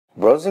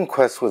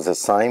Rosenquist was a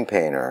sign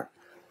painter,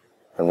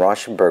 and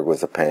Rauschenberg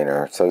was a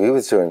painter, so he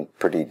was doing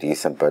pretty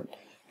decent, but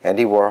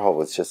Andy Warhol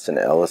was just an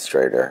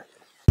illustrator.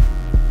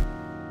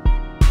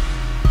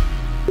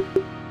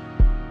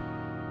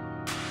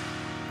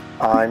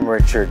 I'm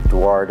Richard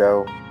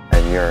Duardo,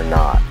 and you're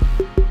not.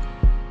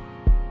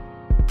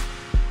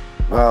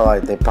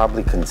 Well, they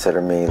probably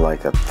consider me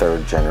like a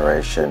third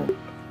generation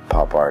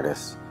pop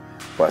artist,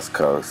 West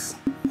Coast.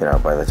 You know,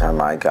 by the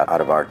time I got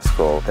out of art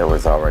school, there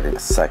was already a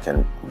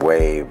second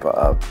wave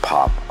of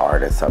pop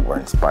artists that were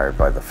inspired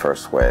by the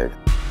first wave.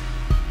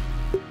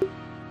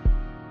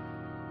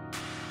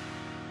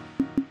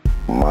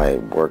 My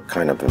work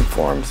kind of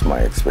informs my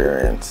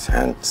experience,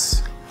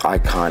 hence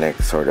iconic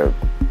sort of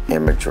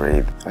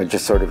imagery. I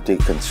just sort of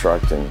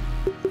deconstruct and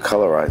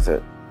colorize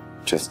it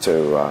just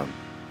to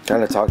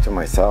kind of talk to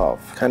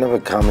myself. Kind of a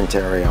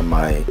commentary on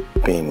my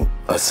being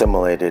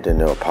assimilated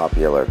into a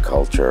popular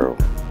culture.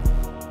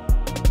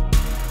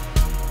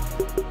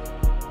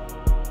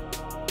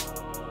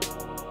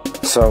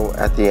 So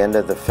at the end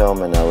of the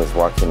film, and I was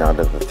walking out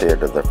of the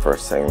theater, the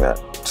first thing that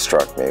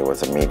struck me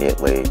was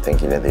immediately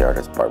thinking of the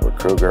artist Barbara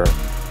Kruger,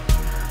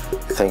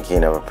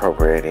 thinking of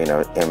appropriating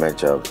an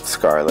image of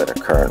Scarlett, a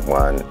current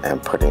one,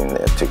 and putting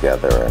it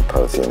together and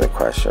posing the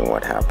question,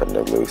 what happened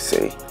to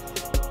Lucy?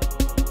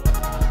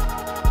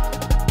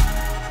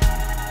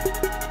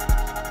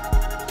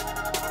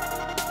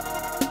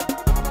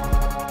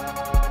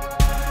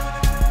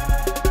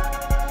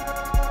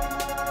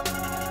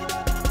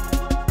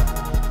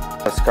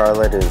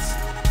 Scarlett is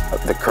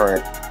the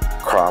current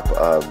crop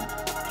of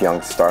young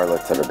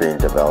starlets that are being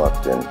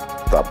developed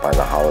by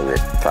the Hollywood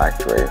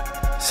factory.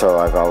 So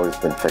I've always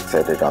been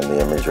fixated on the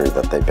imagery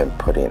that they've been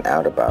putting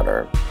out about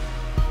her.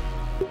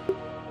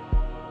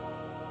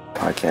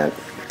 I can't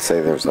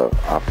say there's an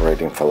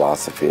operating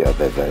philosophy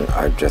other than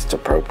I've just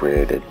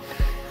appropriated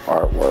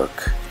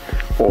artwork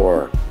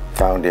or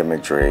found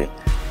imagery,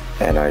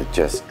 and I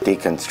just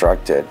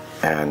deconstruct it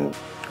and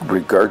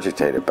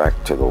regurgitate it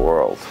back to the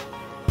world.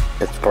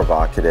 It's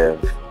provocative,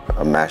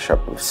 a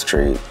mashup of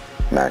street,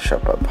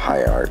 mashup of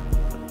high art.